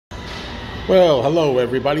Well, hello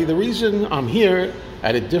everybody. The reason I'm here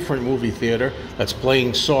at a different movie theater that's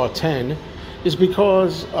playing Saw 10 is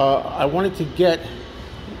because I wanted to get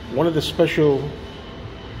one of the special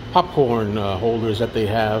popcorn holders that they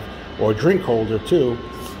have, or drink holder too,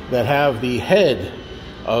 that have the head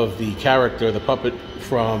of the character, the puppet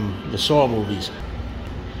from the Saw movies.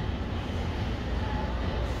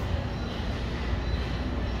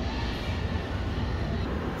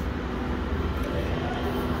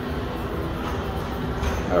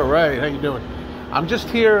 All right, how you doing? I'm just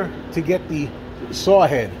here to get the Saw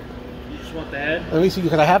head. You just want the head? Let me see,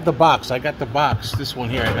 because I have the box. I got the box. This one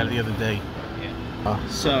here, I got it the other day. Yeah.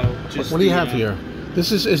 So, just what do you have here?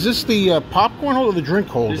 Is this the popcorn holder or the drink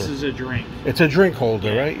holder? This is a drink. It's a drink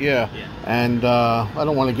holder, Yeah. right? Yeah. Yeah. And I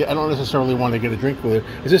don't necessarily want to get a drink with it.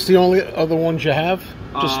 Is this the only other ones you have?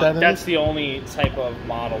 Just that? That's the only type of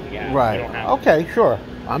model we have. Right. We don't have Okay, sure.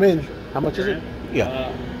 I'm in. How much is it?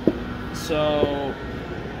 Yeah. So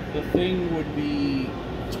the thing would be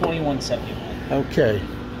 $21.71. Okay.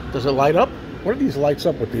 Does it light up? What are these lights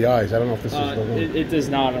up with the eyes? I don't know if this is the one. It does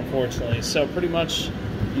not, unfortunately. So pretty much,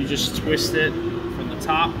 you just twist it from the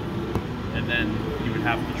top, and then you would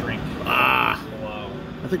have the drink below.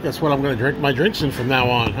 I think that's what I'm going to drink my drinks in from now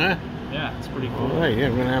on, huh? Yeah, it's pretty cool. All right, yeah,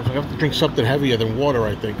 I'm going to have to drink something heavier than water,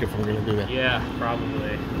 I think, if I'm going to do that. Yeah,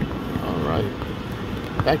 probably. All right.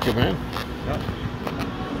 Thank you, man. Yep.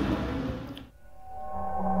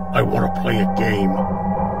 I want to play a game.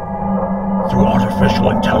 Through artificial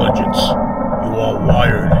intelligence, you are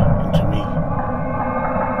wired into me.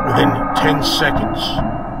 Within 10 seconds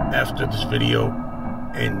after this video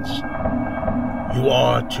ends, you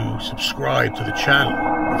are to subscribe to the channel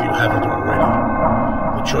if you haven't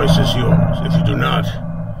already. The choice is yours. If you do not,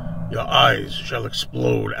 your eyes shall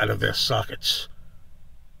explode out of their sockets.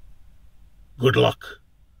 Good luck.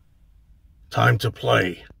 Time to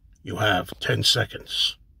play. You have 10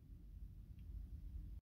 seconds.